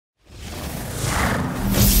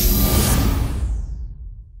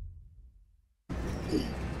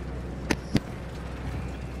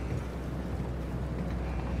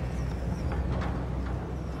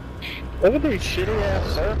Look at these shitty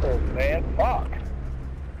ass circles, man. Fuck.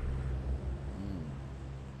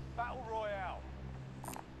 Battle Royale.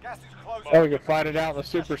 Gas is closing. Oh, we can fight it out in the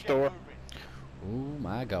superstore. Oh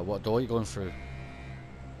my god, what door are you going through?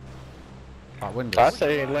 Back windows? I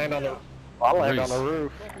say land on the... I'll land on the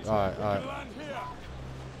roof. Alright, alright.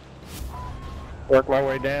 Work my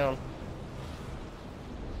way down.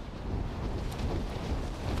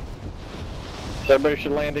 So everybody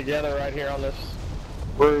should land together right here on this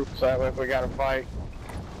roof, so that way if we gotta fight.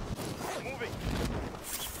 Moving.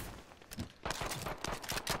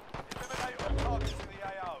 Eliminate all targets in the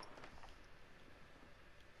AO.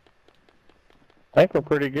 I think we're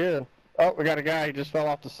pretty good. Oh, we got a guy, he just fell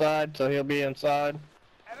off the side, so he'll be inside.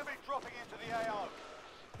 Enemy dropping into the AO.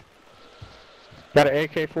 Got an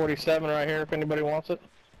AK-47 right here if anybody wants it.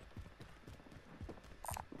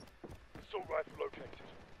 Assault rifle located.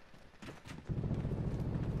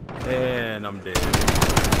 And I'm dead.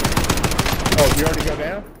 Oh, you already go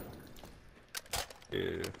down?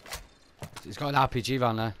 Yeah. He's got an RPG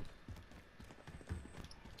van there.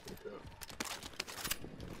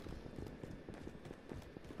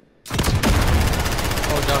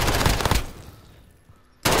 Oh god.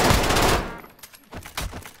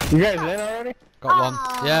 You guys in already? Got one.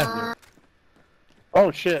 Yeah.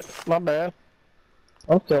 Oh shit, my bad.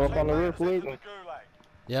 I'm still up on the roof looting.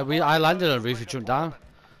 Yeah, I landed on the roof, we jumped down.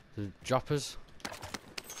 The droppers.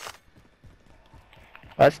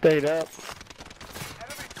 I stayed up.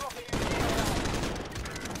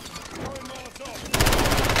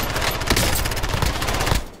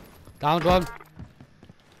 Downed one.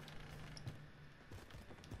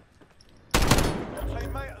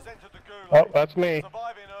 Oh, that's me.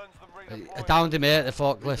 I downed him here at the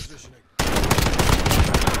forklift.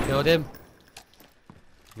 Killed him.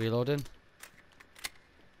 Reloading.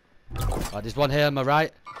 Right, there's one here on my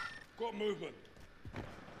right. Got movement.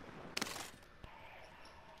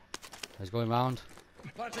 He's going round.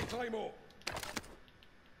 Planting Claymore.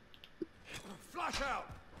 Flash out.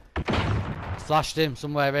 Flashed him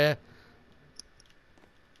somewhere here.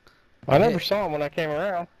 I never saw him when I came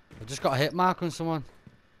around. I just got a hit mark on someone.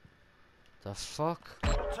 The fuck?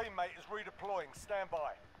 Your teammate is redeploying. Stand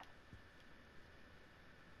by.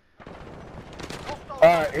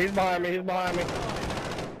 Alright, he's behind me, he's behind me.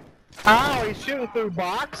 Ow, he's shooting through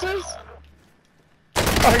boxes?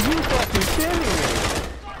 Are you fucking kidding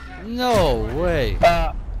me? No way.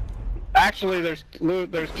 Actually, there's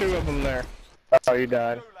two of them there. Oh, he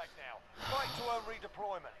died.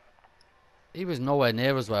 He was nowhere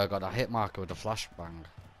near us where I got a hit marker with a flashbang.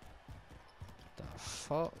 The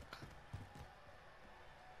fuck?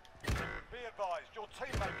 Be advised, your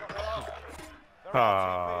teammate got the last kill.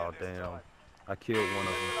 Oh, damn. I killed one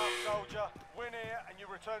of them. Soldier, win here and you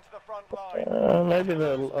return to the front line. Maybe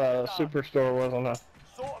the superstore wasn't a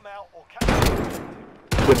Sort them out or catch them.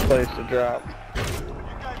 good place to drop. You gave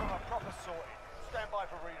them a proper sorting. Stand by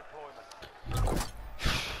for redeployment.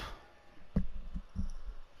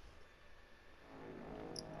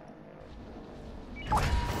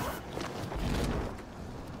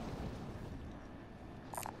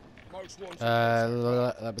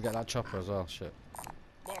 Let me get that chopper as well, shit.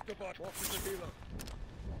 Mark the butt, walk to the dealer.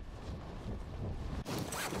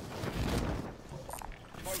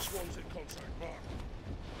 Most wanted contact, mark.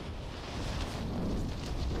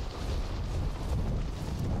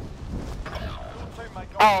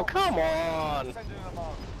 Oh, come on!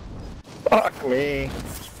 Fuck me.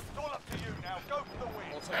 It's all up to you now. Go for the win.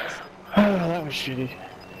 Oh, that was shitty.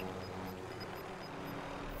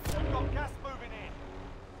 We've got gas moving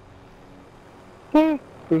in.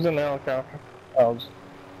 Who's in the helicopter? Oh,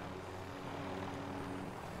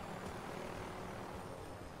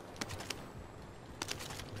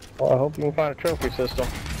 well, I hope you can find a trophy system.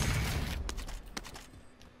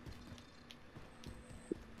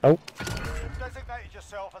 Oh. You've designated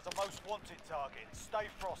yourself as a most wanted target. Stay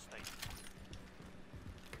frosty.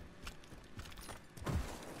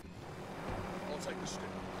 I'll take the stick.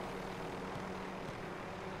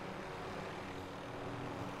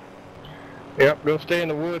 Yep, go stay in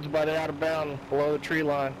the woods by the out of bound below the tree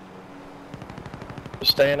line.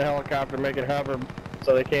 Just stay in the helicopter, make it hover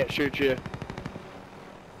so they can't shoot you.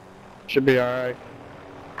 Should be alright.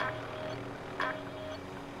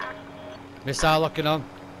 Missile locking on.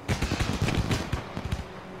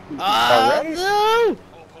 Already? No!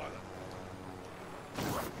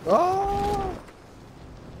 Oh!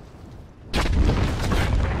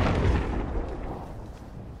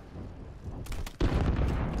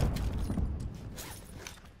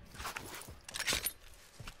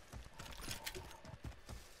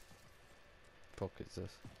 Fuck is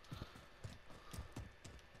this?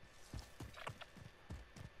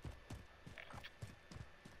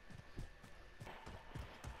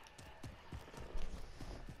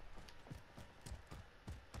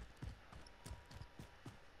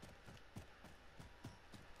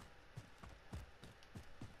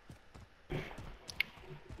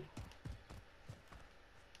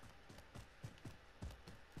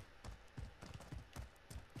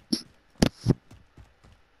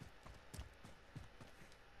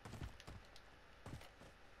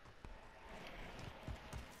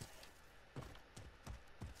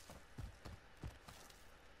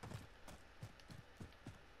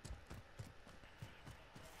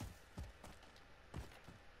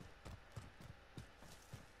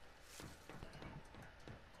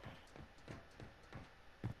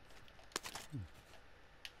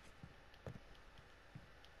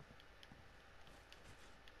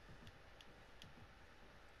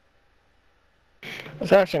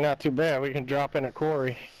 It's actually not too bad. We can drop in a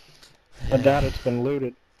quarry. I doubt it's been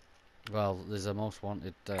looted. Well, there's a most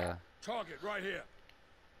wanted. Target right here.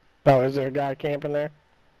 Oh, is there a guy camping there?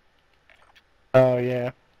 Oh,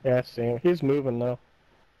 yeah. Yeah, I see him. He's moving, though.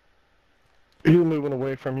 He's moving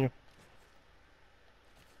away from you.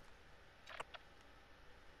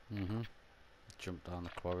 Jump down the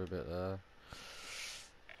quarry bit there.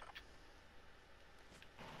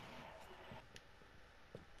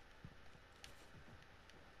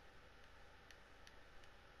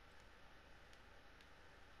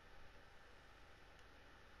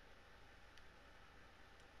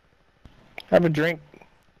 Have a drink.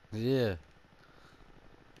 Yeah.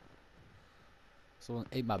 Someone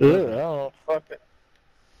ate my Ugh, burger. oh, fuck it.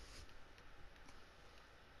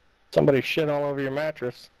 Somebody shit all over your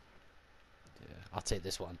mattress. Yeah, I'll take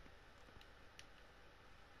this one.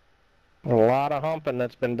 A lot of humping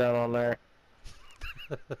that's been done on there.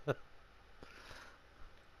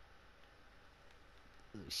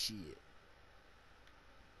 Oh shit.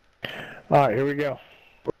 Alright, here we go.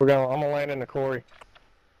 I'm gonna land in the quarry.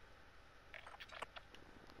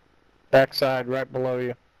 Backside, right below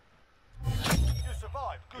you. You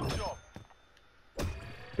survived. Good job.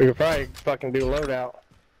 We could probably fucking do loadout.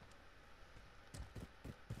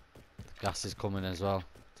 Gas is coming as well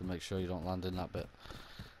to make sure you don't land in that bit.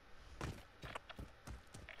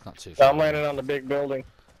 Not too far. I'm landing on the big building.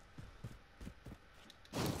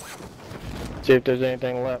 See if there's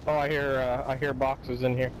anything left. Oh, I hear boxes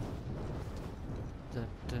in here.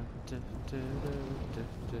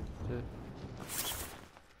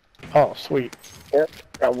 Oh, sweet. Yep,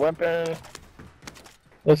 got a weapon.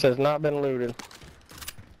 This has not been looted.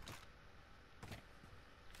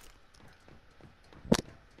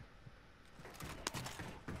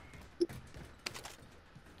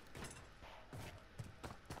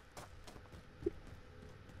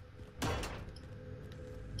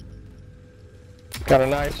 Got a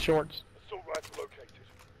nice short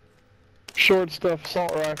stuff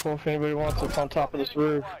assault rifle if anybody wants it on top of this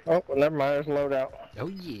roof. Oh, well, never mind, there's a loadout. Oh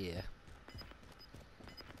yeah.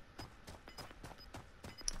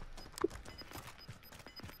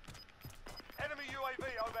 Enemy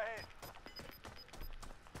UAV overhead.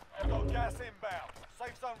 I've got gas inbound.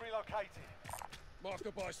 Safe zone relocated. Mark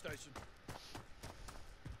the buy station.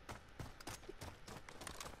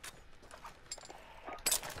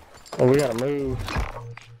 Oh, we gotta move.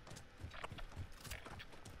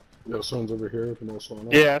 Yo, someone's over here with the most one.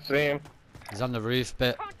 Yeah, I see him. He's on the roof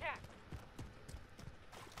bit.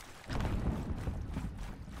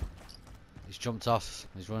 He's jumped off.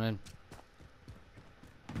 He's running.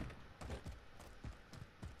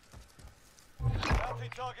 Bounty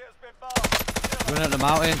target has been marked. Running up the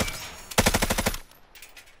mountain.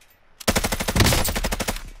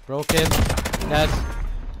 Broke him. Dead.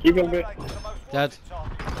 Keep him bit. Dead.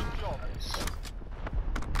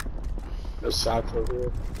 There's socks over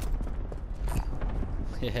here.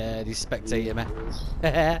 Yeah, he's spectating me.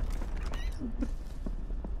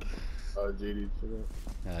 JD for that.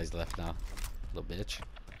 Yeah, he's left now. Little bitch.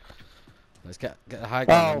 Let's get the high Oh,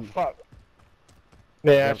 ground. fuck.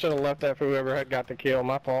 Yeah, Yep. I should have left that for whoever had got the kill.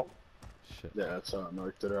 My fault. Shit. Yeah, that's how I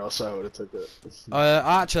marked it, or else I would have took it.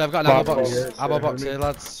 Actually, I've got an ammo Bob, box. here, Ammo here, box here. here,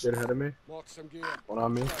 lads. Get ahead of me. Mark some gear. One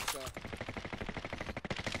on me.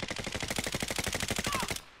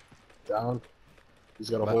 Down. He's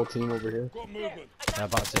got a What? whole team over here. Got movement. Yeah,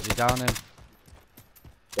 about to be down him.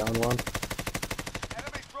 Down one.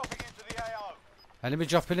 Enemy dropping into the AO. Enemy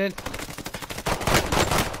dropping in.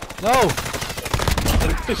 No!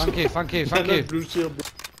 Thank you, thank you, thank you.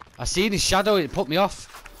 I seen his shadow, it put me off.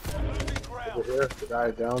 Losing ground. Over here. The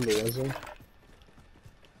guy down, the resin.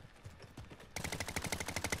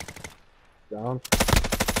 Down.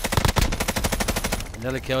 I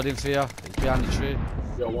nearly killed him for you. He's behind the tree.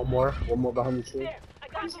 Yo, one more. One more behind the tree.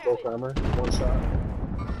 He's broke armor. One shot.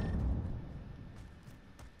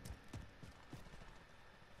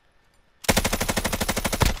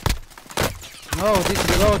 No, this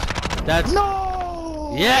is the road. Dead.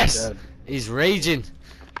 No! Yes! Dead. He's raging.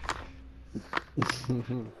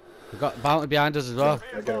 We've got bounty behind us as well.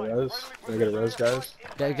 Can I get a res? Can I get a res, guys?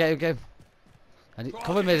 Get him, get him. And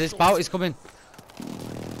cover me, this bounty's coming.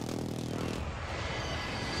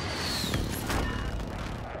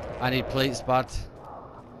 I need plates, bad.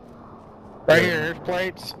 Right here,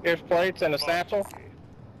 here's plates and a satchel.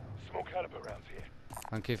 Small caliber rounds here.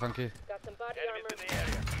 Thank you, thank you. Got some body Enemies armor. in the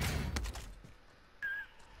area.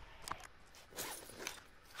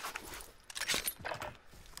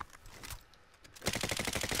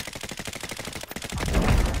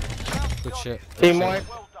 Good shit. Team wipe.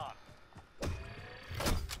 Well done.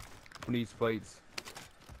 Who needs plates?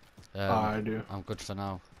 I do. I'm good for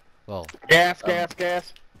now. Well, Gas.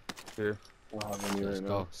 Here. I don't have any let's right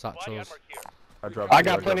go. now. Satchels. I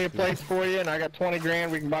got plenty of plates for you, and I got 20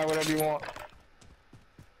 grand. We can buy whatever you want.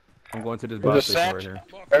 I'm going to this There's buy a station right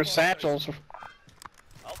here. There's satchels.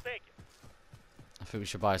 I'll take it. I think we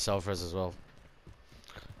should buy self-res as well.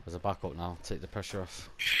 As a backup now, take the pressure off.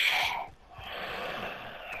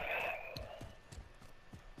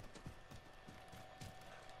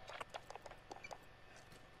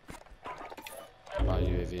 Buy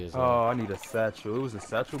UAV as well. Oh, I need a satchel. It was a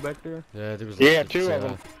satchel back there? Yeah, there was Yeah, 2 of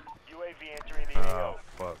them. UAV entering the Oh, AO.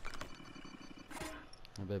 fuck.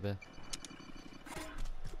 Oh, baby.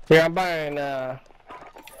 Yeah, I'm buying, I'll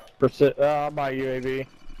buy UAV.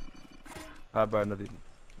 I'll buy another.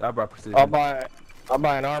 I'll buy precision. I'll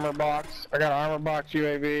buy an armor box. I got an armor box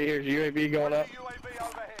UAV. Here's UAV going up. UAV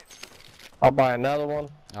overhead. I'll buy another one.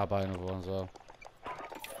 I'll buy another one as well.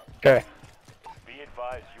 Okay. Be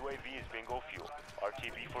advised, UAV is bingo fuel.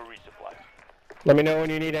 RTB for resupply. Let me know when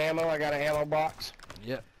you need ammo. I got an ammo box.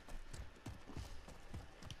 Yep.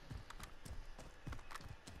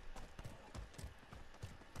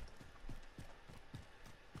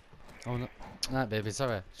 Oh no. Nah, baby,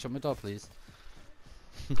 sorry. Shut my door, please.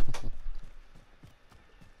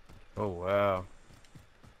 Oh, wow.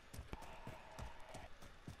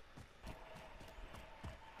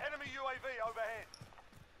 Enemy UAV overhead.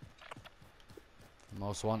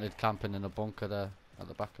 Most wanted camping in a bunker there at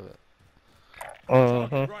the back of it.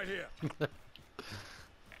 Right here.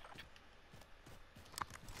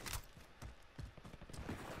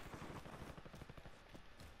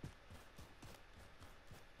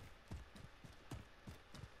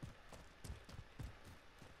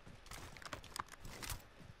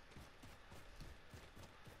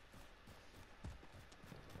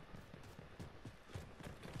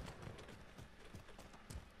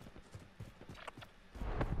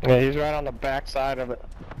 Yeah, he's right on the back side of it.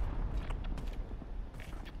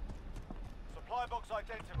 Supply box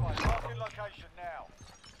identified. Marking location now.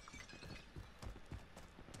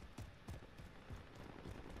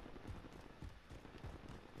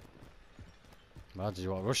 Why did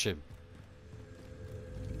you want to rush him?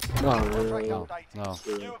 No, Contract really. No, updated.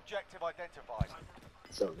 no. New objective identified.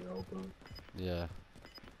 Something open. Yeah.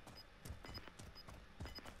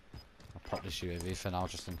 I'll pop this UAV for now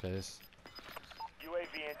just in case.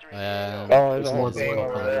 UAV entering Um, the AO. Oh, there's a whole There's thing one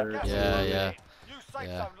over over there. there. Yeah, yeah. New safe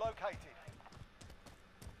Yeah. zone located.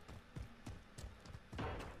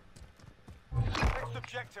 Next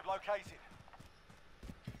objective located.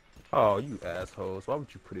 Oh, you assholes. Why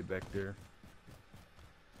would you put it back there?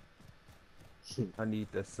 I need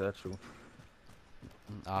that satchel.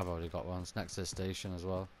 I've already got one. It's next to the station as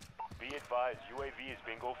well. Be advised, UAV is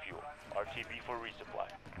bingo fuel. RTB for resupply.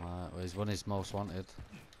 Right, well, he's one is most wanted.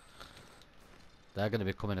 They're going to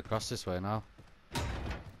be coming across this way now.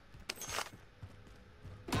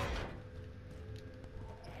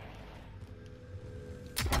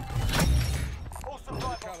 All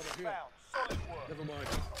supply boxes found. Solid work. Never mind.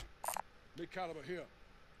 Big caliber here.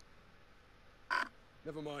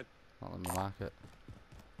 Never mind. Not in the market.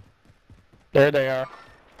 There they are.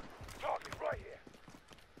 Target right here.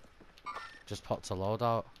 Just popped a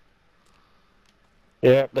loadout.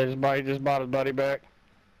 Yeah, he just bought his buddy back.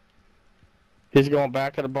 He's going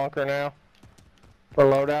back to the bunker now for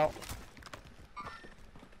loadout.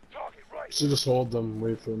 Target right. So just hold them,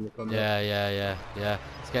 wait for them to come back. Yeah.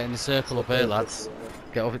 Let's get in the circle up here, lads.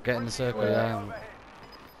 Get in the circle, yeah. Overhead.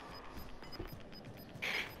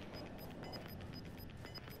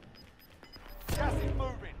 Gas is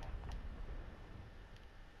moving.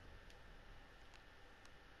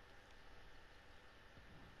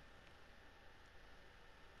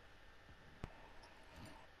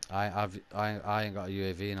 I ain't got a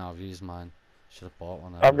UAV now. I've used mine. Should have bought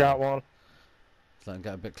one. I've got one. Let them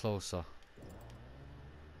get a bit closer. Do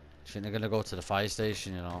you think they're gonna go to the fire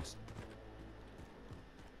station? You know.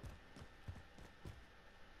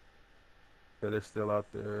 Yeah, they're still out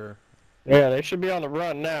there. Yeah, they should be on the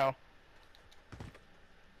run now.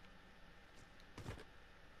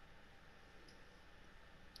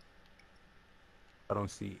 I don't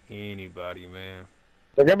see anybody, man.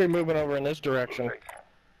 They're gonna be moving over in this direction.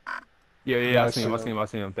 Yeah, I see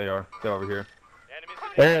him. They're over here.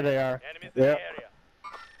 There they are. Yep.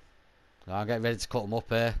 I'm getting ready to cut them up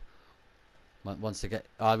here. Once they get,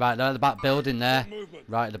 oh, right, they're in the back building there. Movement.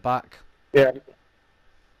 Right at the back. Yeah.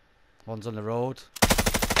 One's on the road.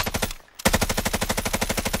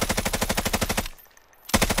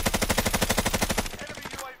 Enemy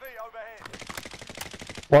UAV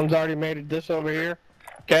overhead. One's already made it this over here.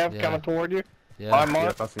 Kev, Yeah. coming toward you. Yeah. By Mark.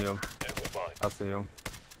 Yep, I see him. I see him.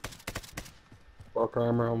 Bulk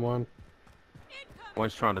armor on one.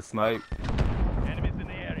 One's trying to snipe. Enemies in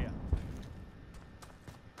the area.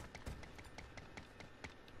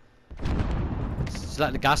 Just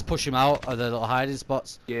let the gas push him out of the little hiding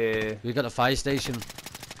spots. Yeah. We got the fire station.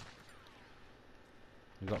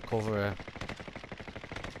 We got cover here.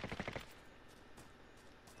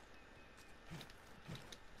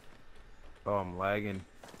 Oh, I'm lagging.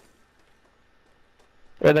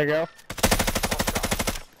 Where'd they go?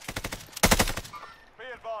 Be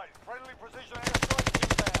advised, friendly precision airstrike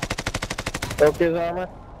inbound. Broke his armor.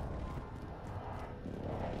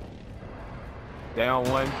 Down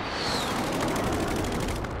one.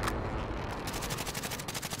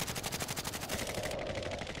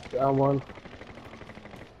 Down one.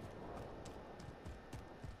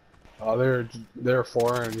 Oh, they're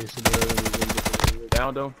four, and he said they're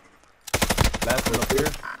Downed him. Last one up here.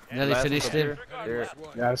 Nearly Last finished one up him. here. There.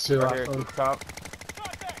 yeah, I see Right last here. one. Top.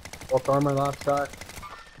 Bulk armor last guy.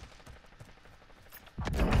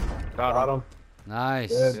 Got him. him. Nice.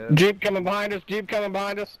 Good. Yeah. Jeep coming behind us. Jeep coming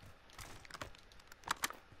behind us.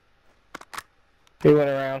 He went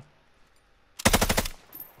around.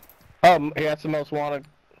 Oh, he has the most wanted.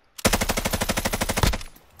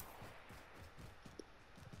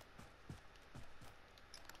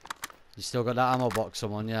 You still got that ammo box,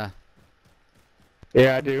 someone, yeah.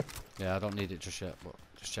 Yeah, I do. Yeah, I don't need it just yet, but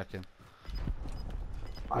just checking.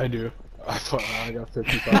 I do. I got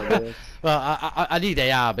 55 there. Well, I need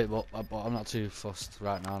AR, but I'm not too fussed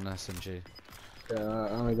right now on SMG. Yeah, I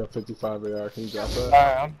only got 55 AR. Can you drop that?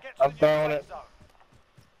 Alright, Get to I'm the throwing new it. safe zone.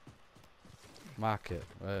 Mark it.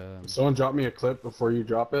 Someone drop me a clip before you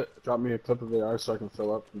drop it. Drop me a clip of AR so I can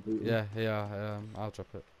fill up completely. Yeah, I'll drop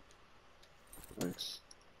it. Thanks.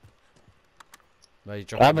 Where you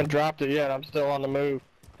drop I it? haven't dropped it yet. I'm still on the move.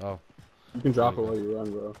 Oh, You can drop it while you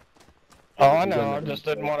run, bro. Oh, I know. I just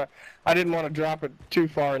didn't want to. I didn't want to drop it too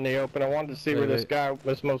far in the open. I wanted to see where this Wait. guy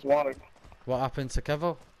was most wanted. what happened to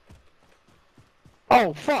Kevo?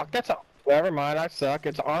 Oh fuck! That's a. Never mind. I suck.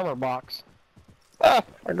 It's an armor box. Ah!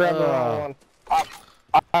 I grabbed the wrong one.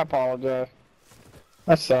 I apologize.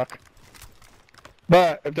 I suck.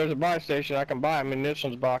 But if there's a buy station, I can buy a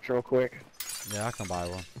munitions box real quick. Yeah, I can buy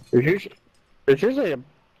one. There's usually a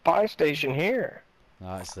buy station here.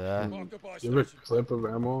 No, it's there. Mark the buy You have a station. clip of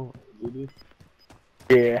ammo, DD?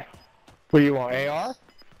 Yeah. What do you want? AR?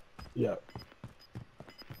 Yeah.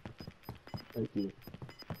 Thank you.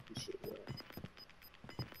 Appreciate that.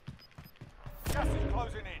 Gas is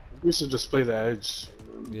closing in. We should just play the edge.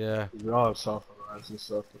 Yeah. We all have soft arrives and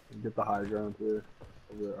stuff. And get the high ground here.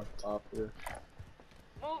 Over up top here.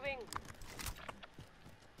 Moving.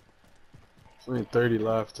 There's only 30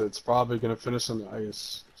 left. It's probably gonna finish on the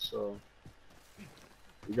ice. So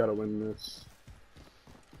we gotta win this.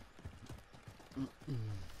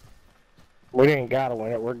 We didn't gotta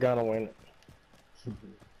win it. We're gonna win it.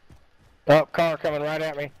 Oh, car coming right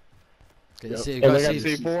at me. Can you Yep. see? You Yeah, got they got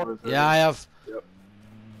C- C4? Yeah, I have. Yep.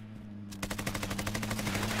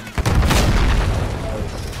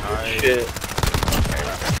 Alright. Shit.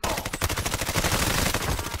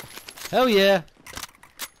 Hell yeah.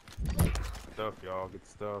 Stuff, y'all. Good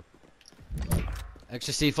stuff.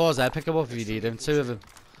 Extra C4s there. Pick them up if you need them. 2 of them.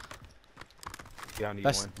 Yeah, I need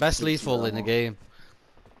Best one. best lethal in the game.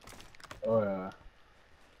 Oh yeah.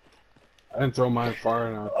 I didn't throw mine far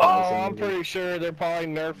enough. Oh, I'm pretty sure they'll probably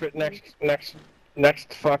nerf it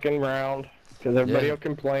next fucking round. Because everybody Yeah. will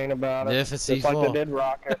complain about it. Nerf it Just like C4. they did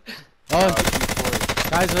Rocket. Oh,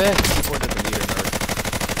 C4 guys, there. C4 doesn't need a nerf.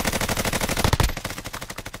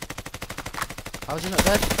 How's he not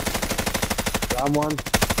dead? Down one.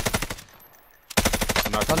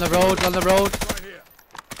 I'm not On the road, on the road. Right here.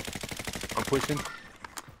 I'm pushing.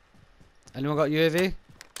 Anyone got UAV?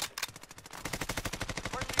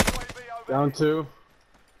 Friendly UAV overhead. Down two.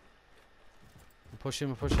 I'm pushing,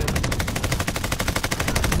 I'm pushing.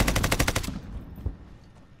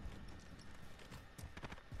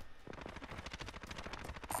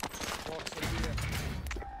 Box in here.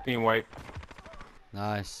 Team wipe.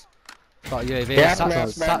 Nice. Got a UAV. Gas Satchel,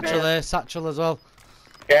 mask back satchel there. there, satchel as well.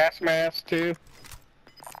 Gas mask too.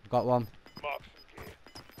 Got one. Box.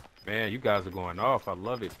 Man, you guys are going off. I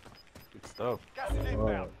love it. Good stuff. Gas is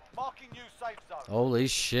inbound. Marking new safe zone. Holy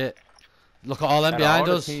shit. Look at all them Out of behind all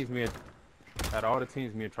the us. teams out of all the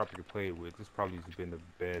teams me and Tropical played with, this probably has been the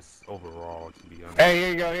best overall, to be honest. Hey, here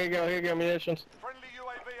you go, here you go, here you go, munitions. Friendly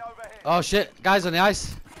UAV overhead. Oh shit, guys on the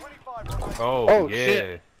ice. 25 remaining. Oh, yeah.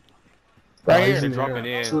 shit. Oh, Right he's here. in the dropping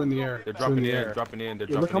air. in. Two in the air. They're Two dropping in the in, air. dropping in, they're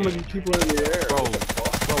Yeah, look how dropping many in. people are in the air. Bro,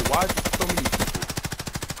 why is there so many people?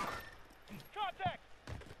 Contact.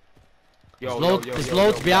 Yo, There's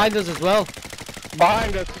loads behind us as well.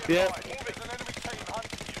 Behind us, yeah. There's an enemy team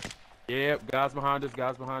Yep, guys behind us,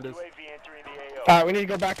 guys behind us. UAV entering the AO. Alright, we need to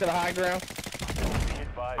go back to the high ground. Be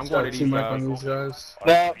advised. I'm going to Team these up on guys. these guys.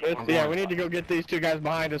 No, yeah, we need to go get these two guys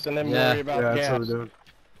behind us and then Yeah. worry about Yeah, the that's what we're gas. doing.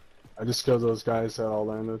 I just killed those guys that all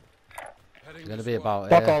landed. It's gonna be about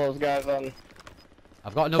Fuck here. all those guys on.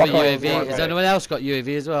 I've got another Fuck all those UAV. guys, Has right. anyone else got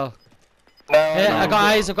UAV as well? No, Hey, no. I got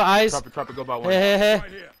eyes. I've got eyes. Drop it, go by one. Hey, hey, hey. Right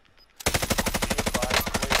here. Be advised.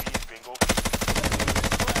 UAV is bingo.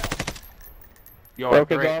 Yo, Broke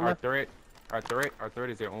his armor. our threat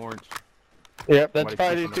is in orange. Yep, that's Somebody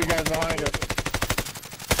probably pushing these two them. guys behind us.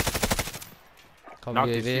 Come Knock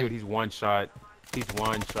his shield, UAV. he's one shot. He's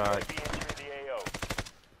one shot. UAV entering the AO.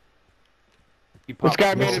 He This popped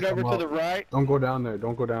guy up. made it come over to up. the right. Don't go down there.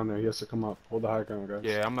 Don't go down there. He has to come up. Hold the high ground, guys.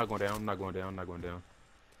 Yeah, I'm not going down, I'm not going down, I'm not going down.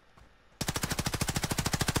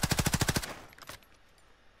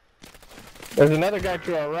 There's another guy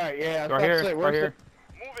to our right. Yeah, I was Right about to here, say, right where's here.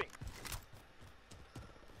 Moving.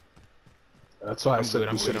 That's why I I'm said good,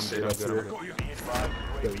 I'm we good, should I'm stay good, up I'm good, I'm here. good. Be advised.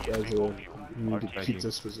 Yeah, UAV you is guys bingo will fuel. need to Thank keep you.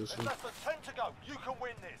 this position. Less than 10 to go. You can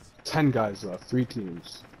win this. 10 guys left. 3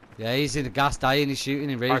 teams. Yeah, he's in the gas dying. He's shooting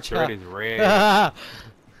in Our rage. threat is red. That's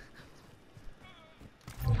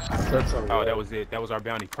all Oh, right. that was it. That was our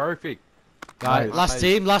bounty. Perfect. Right, Nice.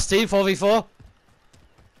 last team, 4v4.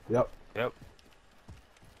 Yep. Yep.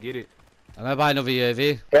 Get it. I'm gonna buy another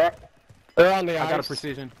UAV. They're on the I got a ice.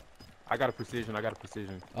 precision. I got a precision. I got a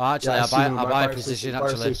precision. Oh, actually, Yeah, I I'll see buy, them I'll by buy a fire precision. station,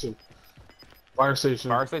 Actually, Fire station.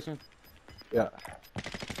 Fire station? Yeah.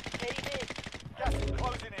 Gas is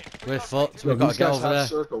closing in. we're fucked. Yeah, We've got these to get guys over have there.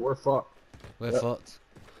 circle. We're fucked. We're Yep. fucked.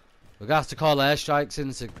 We're gonna have to call airstrikes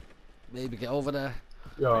in to maybe get over there.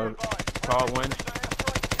 Yo, Call one.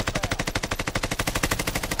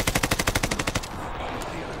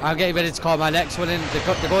 I'm getting ready to call my next one in. They're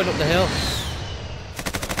going up the hill.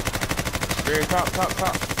 Very top.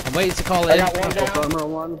 I'm waiting to call it I in. got one down. armor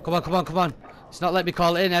one. Come on. It's not letting me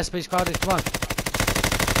call it in. Airspace crowded. Come on.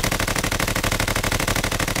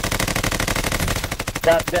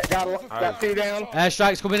 Got two down.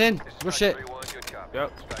 Airstrikes coming in. Rush it.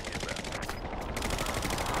 Yep.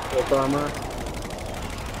 With armor.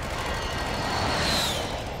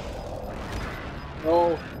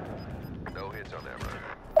 No.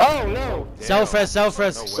 Oh no! Damn. Self-res. No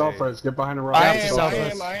way. Self-res. Get behind the rock. I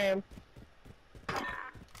Self-res. am.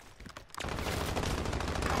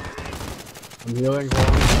 I'm healing. Hold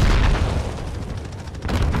on.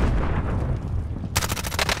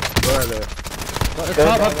 Where are they? Got the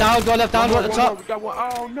top. I'm down. Go left down. Go at the top. We got one.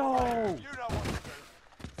 Oh no! You know what to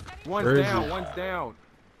do. One's Where is down. he? One's down.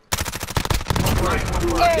 One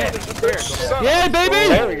more. There. Yeah, baby.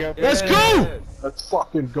 There we go. Let's go. That's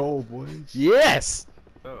fucking gold, boys. Yes.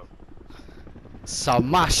 Oh.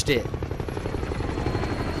 Smashed it.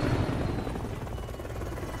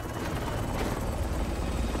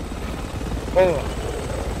 Oh.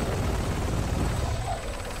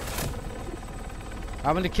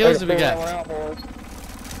 How many kills did we get?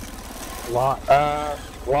 Lot.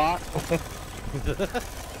 Lot.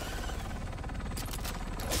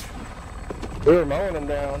 We were mowing them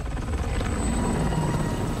down.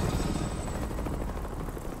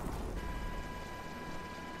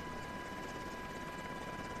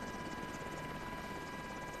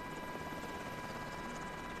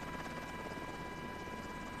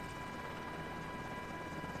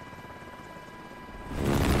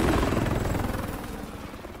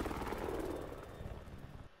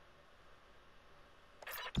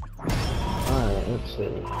 Alright, let's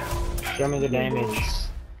see. Show me the damage.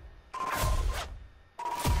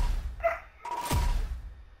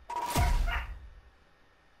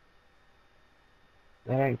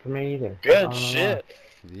 That ain't for me either. I Good don't know. shit.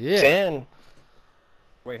 Yeah. 10.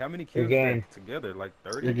 Wait, how many kills game. is that together? Like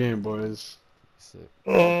 30? Good game, boys.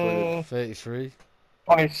 33.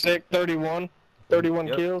 26, 31. 31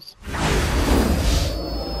 Yep. kills.